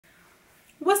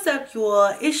What's up,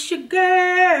 y'all? It's your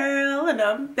girl and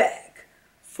I'm back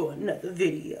for another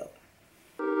video.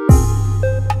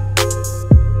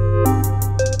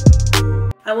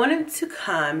 I wanted to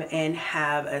come and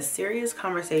have a serious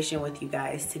conversation with you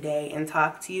guys today and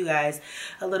talk to you guys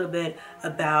a little bit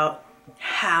about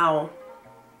how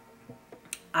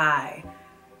I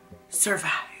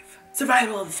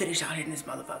survival of the fittest out here in this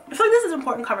motherfucker. I feel like this is an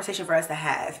important conversation for us to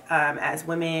have as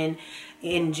women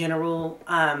in general.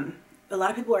 A lot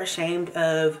of people are ashamed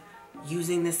of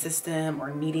using the system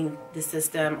or needing the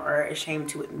system, or ashamed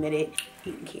to admit it.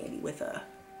 Eating candy with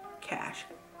cash.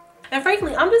 And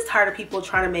frankly, I'm just tired of people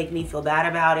trying to make me feel bad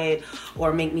about it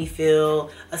or make me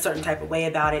feel a certain type of way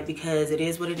about it, because it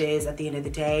is what it is at the end of the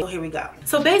day. So here we go.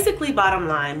 So basically, bottom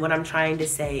line, what I'm trying to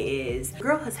say is, the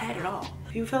girl has had it all.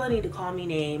 If you feel a need to call me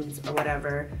names or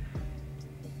whatever,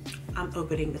 I'm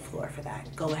opening the floor for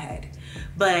that. Go ahead.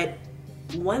 But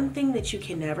one thing that you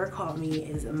can never call me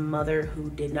is a mother who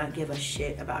did not give a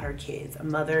shit about her kids. A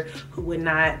mother who would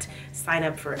not sign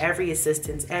up for every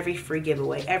assistance, every free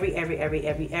giveaway,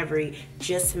 every,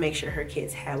 just to make sure her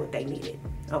kids had what they needed,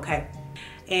 okay?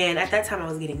 And at that time, I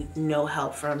was getting no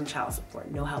help from child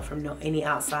support, no help from any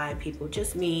outside people,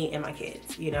 just me and my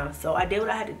kids, you know? So I did what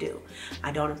I had to do.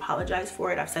 I don't apologize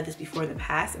for it. I've said this before in the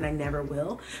past, and I never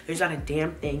will. There's not a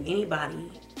damn thing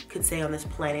anybody could say on this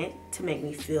planet to make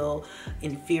me feel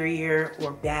inferior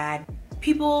or bad.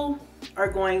 People are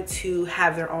going to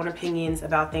have their own opinions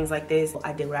about things like this.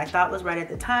 I did what I thought was right at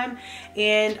the time,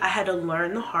 and I had to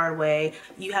learn the hard way.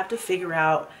 You have to figure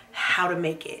out how to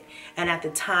make it. And at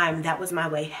the time, that was my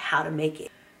way, how to make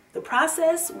it. The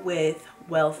process with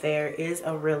welfare is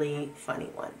a really funny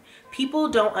one. People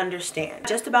don't understand.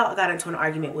 Just about got into an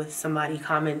argument with somebody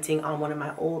commenting on one of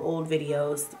my old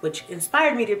videos, which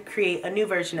inspired me to create a new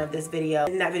version of this video.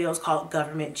 And that video is called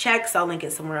Government Checks. I'll link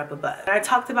it somewhere up above. And I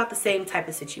talked about the same type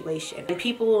of situation. And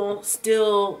people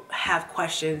still have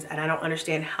questions, and I don't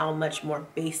understand how much more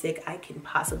basic I can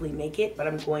possibly make it, but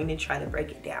I'm going to try to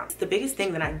break it down. The biggest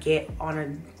thing that I get on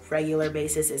a regular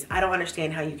basis is, I don't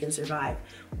understand how you can survive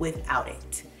without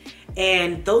it.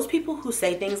 And those people who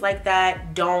say things like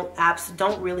that don't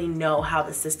really know how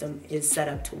the system is set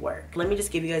up to work. Let me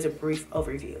just give you guys a brief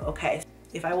overview, okay?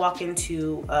 If I walk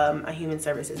into a human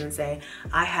services and say,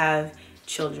 I have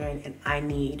children and I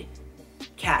need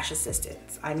cash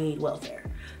assistance, I need welfare,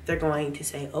 they're going to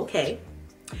say, okay.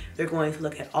 They're going to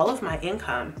look at all of my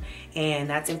income, and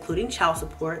that's including child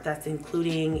support, that's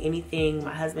including anything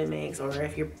my husband makes, or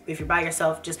if you're by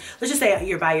yourself, let's just say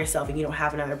you're by yourself and you don't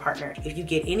have another partner. If you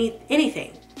get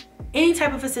anything, any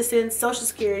type of assistance, Social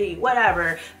Security,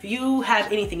 whatever, if you have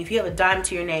anything, if you have a dime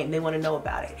to your name, they want to know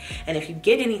about it. And if you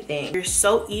get anything, you're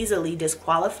so easily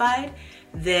disqualified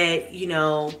that, you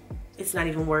know, it's not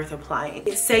even worth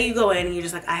applying. Say you go in and you're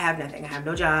just like, I have nothing. I have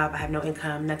no job, I have no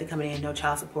income, nothing coming in, no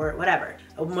child support, whatever.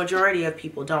 A majority of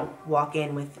people don't walk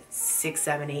in with 6,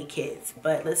 7, 8 kids.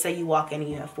 But let's say you walk in and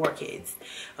you have 4 kids,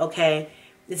 okay?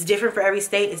 It's different for every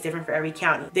state, it's different for every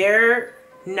county. They're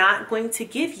not going to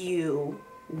give you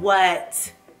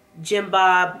what Jim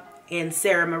Bob and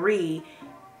Sarah Marie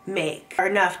make, or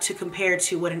enough to compare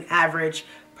to what an average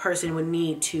person would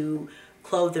need to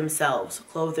clothe themselves,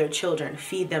 clothe their children,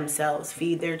 feed themselves,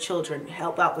 feed their children,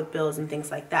 help out with bills and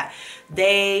things like that.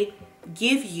 They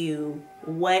give you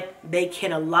what they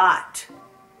can allot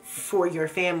for your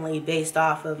family based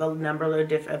off of a number of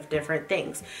different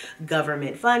things.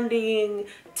 Government funding,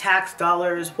 tax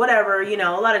dollars, whatever, you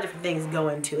know, a lot of different things go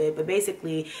into it. But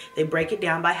basically, they break it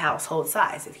down by household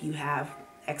size. If you have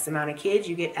X amount of kids,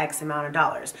 you get X amount of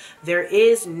dollars. There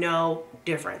is no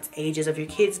difference. Ages of your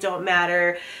kids don't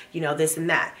matter, you know, this and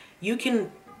that. You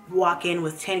can walk in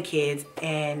with 10 kids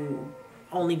and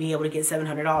only be able to get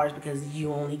 $700 because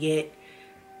you only get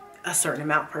a certain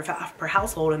amount per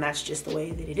household, and that's just the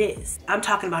way that it is. I'm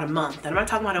talking about a month. I'm not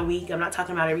talking about a week. I'm not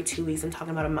talking about every 2 weeks. I'm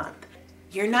talking about a month.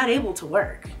 You're not able to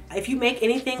work. If you make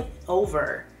anything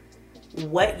over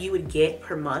what you would get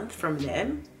per month from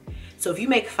them, so if you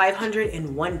make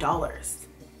 $501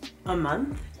 a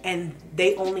month and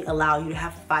they only allow you to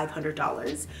have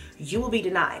 $500, you will be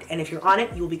denied. And if you're on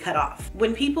it, you will be cut off.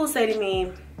 When people say to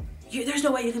me, there's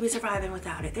no way you could be surviving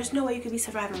without it. There's no way you could be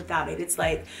surviving without it. It's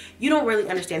like, you don't really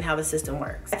understand how the system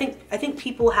works. I think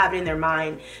people have it in their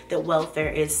mind that welfare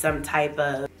is some type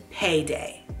of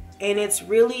payday. And it's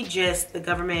really just the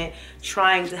government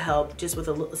trying to help just with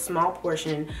a small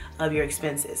portion of your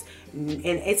expenses. And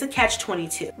it's a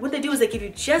catch-22. What they do is they give you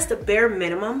just a bare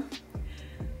minimum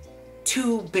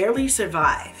to barely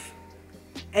survive.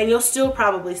 And you'll still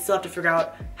have to figure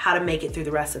out how to make it through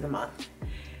the rest of the month.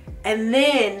 And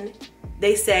then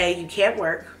they say you can't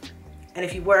work, And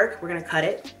if you work, we're gonna cut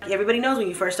it. Everybody knows when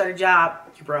you first start a job,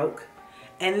 you're broke.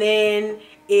 And then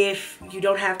if you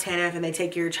don't have TANF and they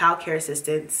take your child care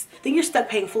assistance, then you're stuck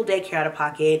paying full daycare out of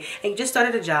pocket, and you just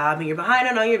started a job and you're behind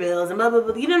on all your bills and blah, blah,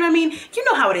 blah. You know what I mean? You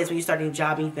know how it is when you start a new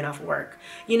job and you've been off of work,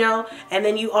 you know? And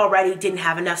then you already didn't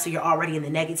have enough, so you're already in the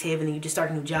negative, and then you just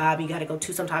start a new job. You gotta go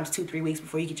sometimes 2-3 weeks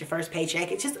before you get your first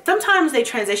paycheck. It's just, sometimes they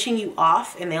transition you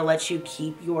off and they'll let you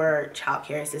keep your child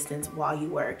care assistance while you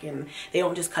work, and they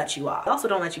don't just cut you off. They also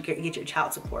don't let you get your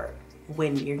child support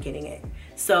when you're getting it.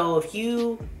 So if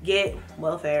you get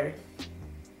welfare,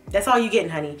 that's all you're getting,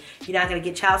 honey. You're not gonna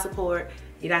get child support.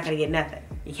 You're not gonna get nothing.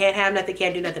 You can't have nothing,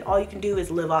 can't do nothing. All you can do is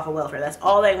live off of welfare. That's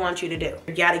all they want you to do.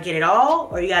 You gotta get it all,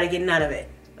 or you gotta get none of it,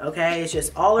 okay? It's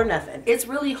just all or nothing. It's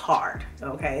really hard,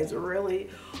 okay? It's really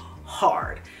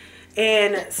hard.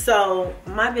 And so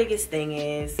my biggest thing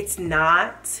is, it's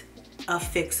not a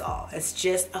fix-all. It's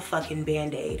just a fucking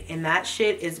band-aid, and that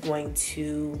shit is going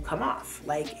to come off.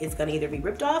 Like, it's gonna either be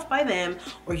ripped off by them,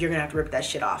 or you're gonna have to rip that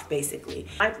shit off, basically.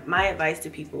 My advice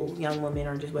to people, young women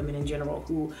or just women in general,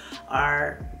 who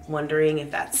are wondering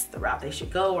if that's the route they should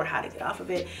go or how to get off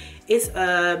of it, it's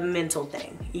a mental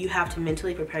thing. You have to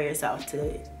mentally prepare yourself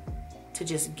to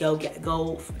just go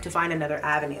to find another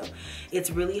avenue.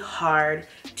 It's really hard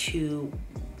to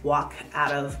walk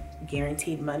out of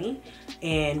guaranteed money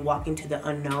and walk into the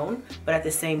unknown, but at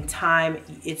the same time,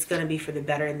 it's gonna be for the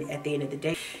better at the end of the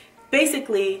day.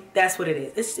 Basically, that's what it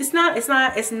is.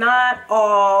 It's not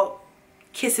all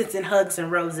kisses and hugs and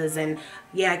roses, and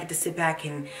yeah, I get to sit back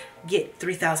and get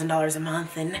 $3,000 a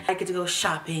month, and I get to go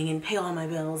shopping and pay all my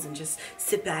bills and just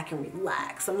sit back and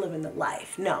relax. I'm living the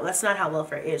life. No, that's not how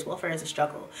welfare is. Welfare is a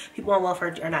struggle. People on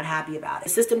welfare are not happy about it. The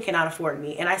system cannot afford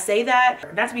me. And I say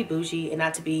that not to be bougie and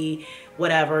not to be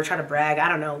whatever, try to brag, I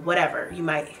don't know, whatever.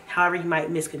 However you might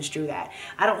misconstrue that.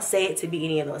 I don't say it to be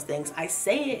any of those things. I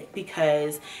say it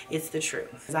because it's the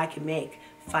truth. Because I can make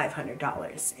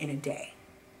 $500 in a day,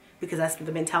 because that's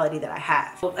the mentality that I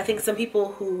have. I think some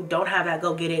people who don't have that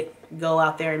go get it, go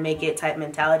out there and make it type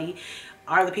mentality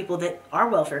are the people that are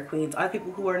welfare queens, are the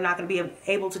people who are not gonna be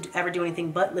able to ever do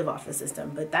anything but live off the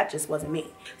system, but that just wasn't me.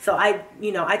 So I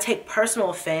take personal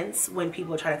offense when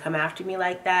people try to come after me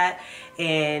like that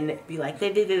and be like,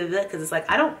 because it's like,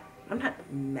 I'm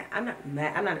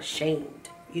not ashamed.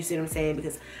 You see what I'm saying?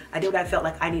 Because I did what I felt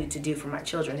like I needed to do for my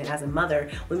children. And as a mother,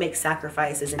 we make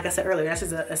sacrifices. And like I said earlier, that's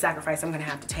just a sacrifice I'm gonna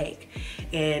have to take.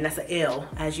 And that's an ill,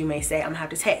 as you may say, I'm gonna have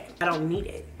to take. I don't need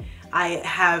it. I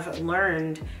have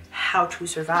learned how to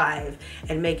survive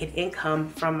and make an income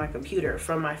from my computer,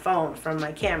 from my phone, from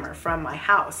my camera, from my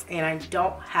house, and I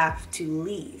don't have to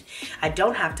leave. I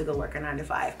don't have to go work a 9 to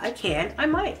 5. I can, I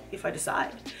might, if I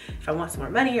decide. If I want some more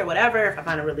money or whatever, if I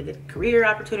find a really good career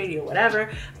opportunity or whatever.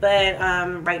 But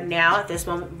right now, at this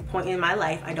point in my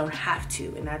life, I don't have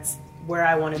to, and that's where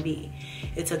I want to be.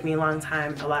 It took me a long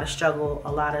time, a lot of struggle,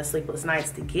 a lot of sleepless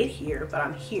nights to get here, but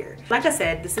I'm here. Like I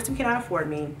said, the system cannot afford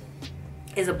me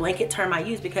is a blanket term I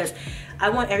use because I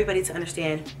want everybody to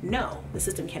understand, no, the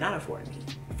system cannot afford me.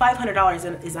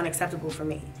 $500 is unacceptable for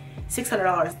me.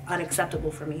 $600 unacceptable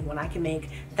for me when I can make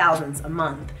thousands a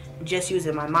month just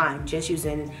using my mind, just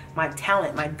using my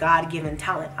talent, my God-given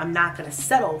talent. I'm not gonna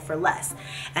settle for less.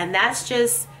 And that's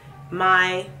just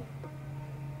my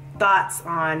thoughts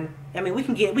on, I mean, we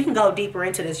can go deeper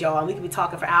into this, y'all, and we can be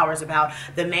talking for hours about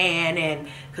the man and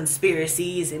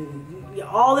conspiracies and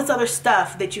all this other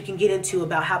stuff that you can get into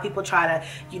about how people try to,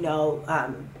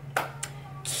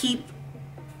 keep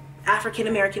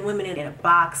African-American women in a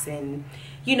box and,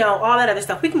 all that other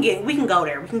stuff. We can go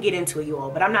there. We can get into it, you all,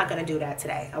 but I'm not going to do that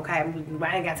today, okay?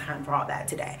 I ain't got time for all that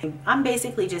today. I'm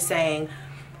basically just saying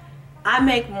I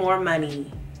make more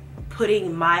money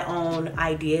putting my own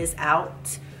ideas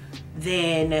out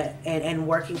than and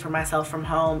working for myself from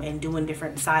home and doing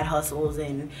different side hustles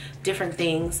and different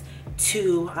things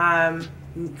to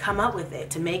come up with it,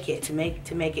 to make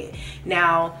it.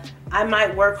 Now, I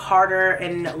might work harder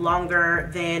and longer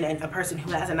than a person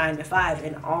who has a 9 to 5,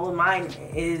 and all of mine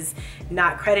is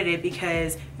not credited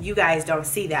because you guys don't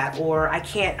see that, or I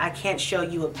can't show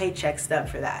you a paycheck stub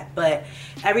for that. But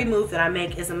every move that I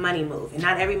make is a money move, and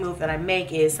not every move that I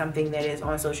make is something that is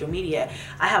on social media.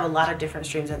 I have a lot of different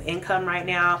streams of income right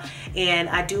now, and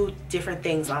I do different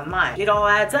things online. It all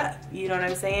adds up, you know what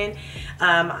I'm saying?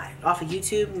 Off of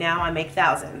YouTube now I make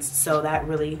thousands, so that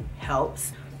really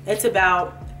helps. It's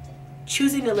about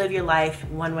choosing to live your life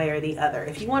one way or the other.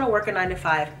 If you want to work a 9 to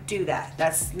 5, do that.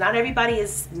 That's not everybody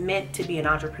is meant to be an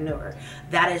entrepreneur.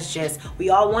 That is just, we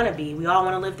all want to be, we all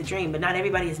want to live the dream, but not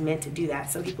everybody is meant to do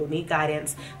that. Some people need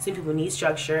guidance, some people need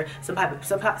structure,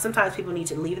 sometimes people need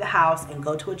to leave the house and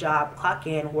go to a job, clock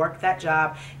in, work that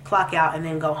job, clock out, and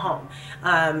then go home.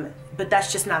 But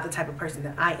that's just not the type of person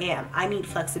that I am. I need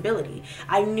flexibility.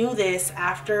 I knew this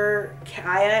after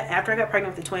I got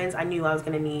pregnant with the twins. I knew I was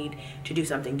going to need to do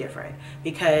something different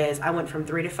because I went from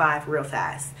 3 to 5 real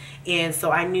fast. And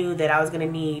so I knew that I was going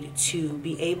to need to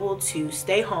be able to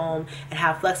stay home and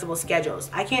have flexible schedules.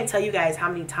 I can't tell you guys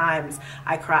how many times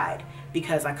I cried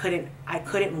because I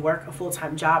couldn't work a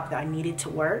full-time job that I needed to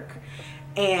work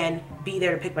and be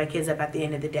there to pick my kids up at the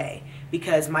end of the day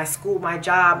because my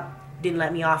job didn't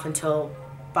let me off until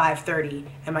 5:30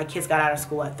 and my kids got out of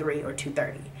school at 3 or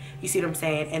 2:30. You see what I'm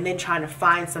saying? And then trying to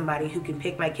find somebody who can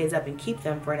pick my kids up and keep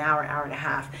them for an hour, hour and a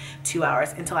half, 2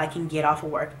 hours until I can get off of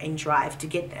work and drive to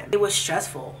get them. It was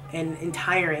stressful and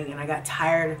tiring, and I got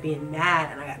tired of being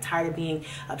mad and I got tired of being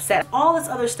upset. All this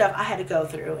other stuff I had to go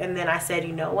through, and then I said,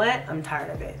 you know what? I'm tired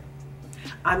of it.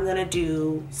 I'm gonna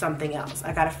do something else.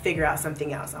 I gotta figure out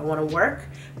something else. I wanna work,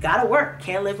 gotta work,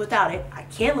 can't live without it. I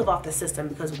can't live off the system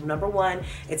because number one,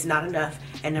 it's not enough,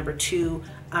 and number two,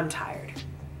 I'm tired.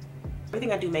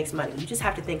 Everything I do makes money. You just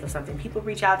have to think of something. People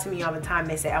reach out to me all the time.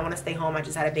 They say, I wanna stay home, I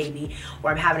just had a baby,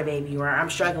 or I'm having a baby, or I'm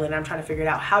struggling, I'm trying to figure it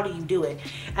out. How do you do it?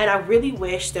 And I really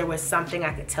wish there was something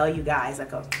I could tell you guys,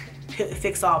 like a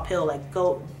fix-all pill, like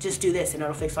go just do this and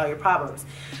it'll fix all your problems.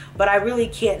 But I really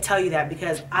can't tell you that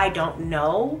because I don't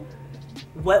know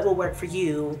what will work for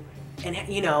you and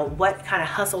you know what kind of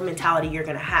hustle mentality you're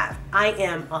gonna have. I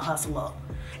am a hustler,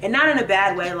 and not in a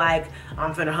bad way like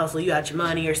I'm finna hustle you out your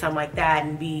money or something like that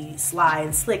and be sly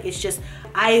and slick. It's just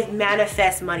I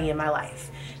manifest money in my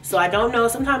life, so I don't know,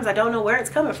 sometimes I don't know where it's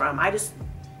coming from. I just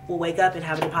will wake up and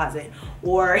have a deposit,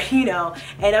 or you know,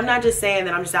 and I'm not just saying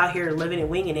that I'm just out here living and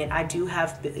winging it. I do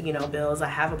have, you know, bills, I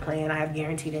have a plan, I have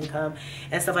guaranteed income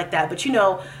and stuff like that, but you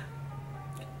know,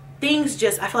 things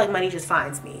just, I feel like money just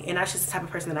finds me, and that's just the type of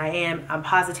person that I am. I'm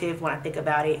positive when I think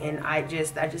about it, and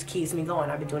that just keeps me going.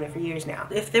 I've been doing it for years now.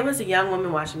 If there was a young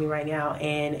woman watching me right now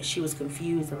and she was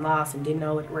confused and lost and didn't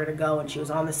know where to go, and she was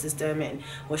on the system and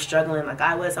was struggling like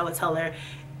I would tell her,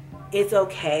 it's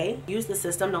okay. Use the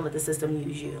system, don't let the system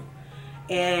use you.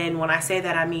 And when I say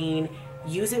that, I mean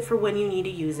use it for when you need to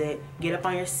use it. Get up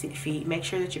on your feet. Make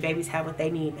sure that your babies have what they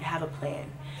need, but have a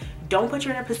plan. Don't put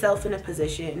yourself in a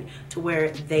position to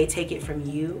where they take it from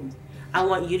you. I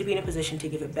want you to be in a position to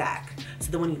give it back, so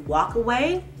that when you walk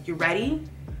away, you're ready,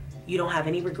 you don't have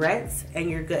any regrets, and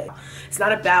you're good. It's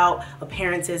not about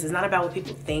appearances. It's not about what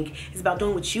people think. It's about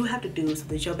doing what you have to do so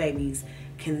that your babies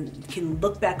can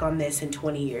look back on this in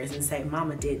 20 years and say,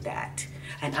 mama did that.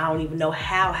 And I don't even know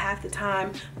how half the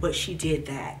time, but she did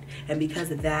that. And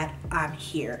because of that, I'm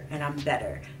here and I'm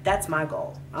better. That's my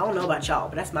goal. I don't know about y'all,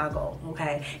 but that's my goal,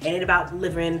 okay? It ain't about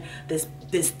living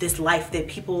this life that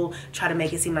people try to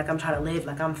make it seem like I'm trying to live,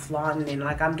 like I'm flaunting and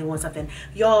like I'm doing something.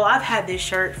 Y'all, I've had this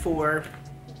shirt for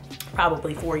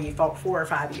probably 4 or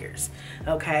 5 years,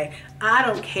 okay? I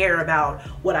don't care about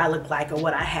what I look like or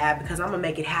what I have because I'm gonna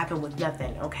make it happen with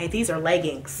nothing, okay? These are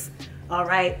leggings, all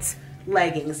right?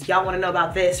 Leggings. Y'all wanna know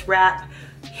about this wrap?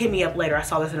 Hit me up later. I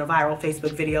saw this in a viral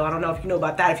Facebook video. I don't know if you know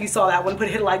about that. If you saw that one,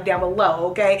 hit a like down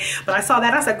below, okay? But I saw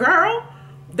that, I said, girl,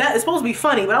 that is supposed to be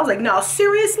funny, but I was like, no,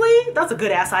 seriously? That's a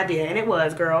good ass idea, and it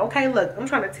was, girl, okay? Look, I'm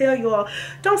trying to tell you all,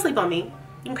 don't sleep on me,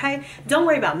 okay? Don't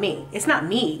worry about me. It's not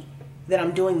me that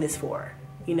I'm doing this for,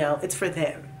 you know, it's for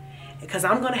them. Because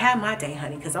I'm gonna have my day,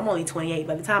 honey, because I'm only 28.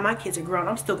 By the time my kids are grown,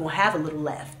 I'm still gonna have a little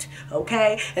left,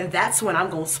 okay? And that's when I'm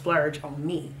gonna splurge on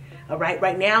me, all right?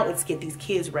 Right now, it's get these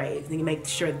kids raised and make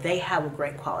sure they have a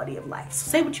great quality of life. So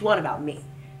say what you want about me.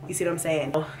 You see what I'm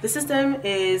saying? The system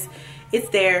it's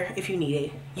there if you need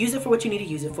it. Use it for what you need to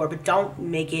use it for, but don't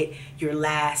make it your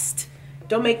last,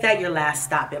 don't make that your last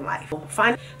stop in life.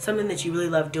 Find something that you really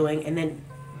love doing and then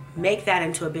make that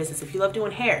into a business. If you love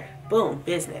doing hair, boom,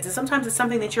 business. And sometimes it's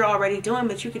something that you're already doing,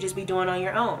 but you could just be doing on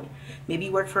your own. Maybe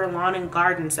you work for a lawn and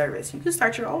garden service. You can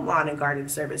start your own lawn and garden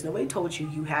service. Nobody told you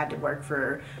you had to work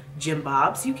for Jim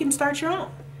Bob's. You can start your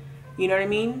own. You know what I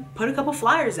mean? Put a couple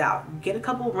flyers out. Rent a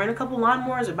couple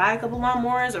lawnmowers or buy a couple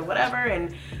lawnmowers or whatever,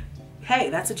 and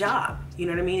hey, that's a job. You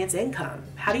know what I mean? It's income.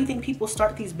 How do you think people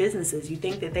start these businesses? You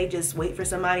think that they just wait for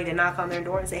somebody to knock on their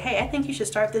door and say, hey, I think you should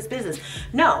start this business.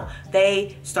 No,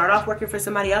 they start off working for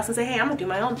somebody else and say, hey, I'm gonna do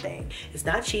my own thing. It's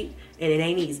not cheap and it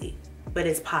ain't easy. but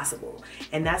it's possible.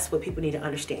 And that's what people need to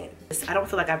understand. I don't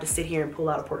feel like I have to sit here and pull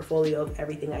out a portfolio of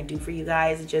everything I do for you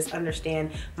guys. Just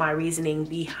understand my reasoning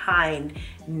behind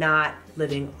not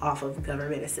living off of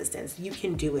government assistance. You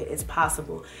can do it. It's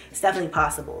possible. It's definitely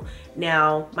possible.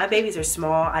 Now, my babies are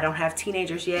small. I don't have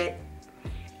teenagers yet.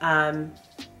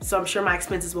 So I'm sure my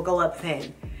expenses will go up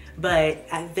then. But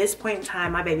at this point in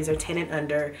time, my babies are 10 and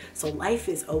under, so life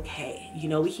is okay. You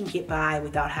know, we can get by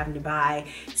without having to buy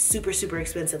super, super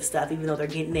expensive stuff, even though they're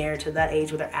getting there to that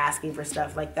age where they're asking for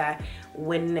stuff like that.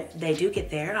 When they do get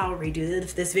there, I'll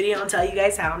redo this video and tell you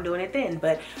guys how I'm doing it then.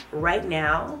 But right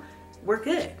now, we're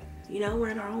good. You know, we're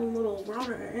in our own little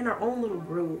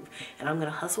groove, and I'm gonna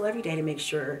hustle every day to make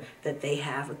sure that they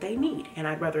have what they need. And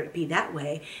I'd rather it be that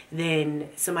way than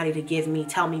somebody to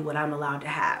tell me what I'm allowed to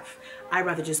have. I'd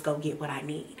rather just go get what I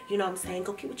need. You know what I'm saying?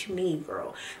 Go get what you need,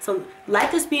 girl. So let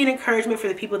this be an encouragement for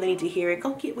the people that need to hear it.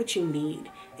 Go get what you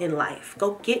need in life.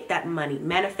 Go get that money.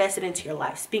 Manifest it into your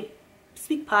life.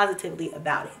 Speak positively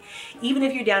about it. Even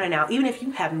if you're down and out, even if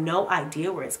you have no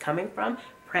idea where it's coming from,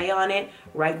 pray on it,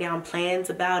 write down plans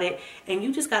about it, and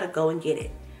you just gotta go and get it,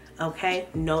 okay?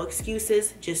 No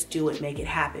excuses, just do it, make it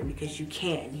happen, because you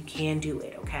can do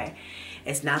it, okay?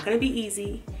 It's not gonna be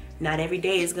easy. Not every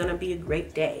day is gonna be a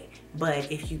great day,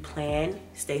 but if you plan,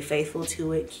 stay faithful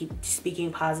to it, keep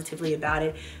speaking positively about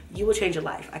it, you will change your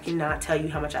life. I cannot tell you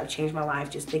how much I've changed my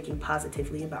life just thinking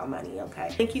positively about money, okay?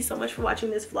 Thank you so much for watching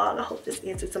this vlog. I hope this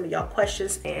answered some of y'all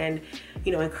questions and,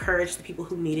 you know, encouraged the people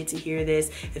who needed to hear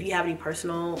this. If you have any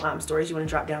personal stories you wanna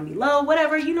drop down below,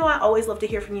 whatever, you know I always love to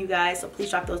hear from you guys, so please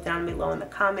drop those down below in the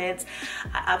comments.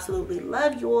 I absolutely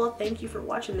love you all. Thank you for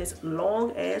watching this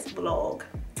long ass vlog.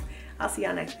 I'll see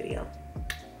y'all next video.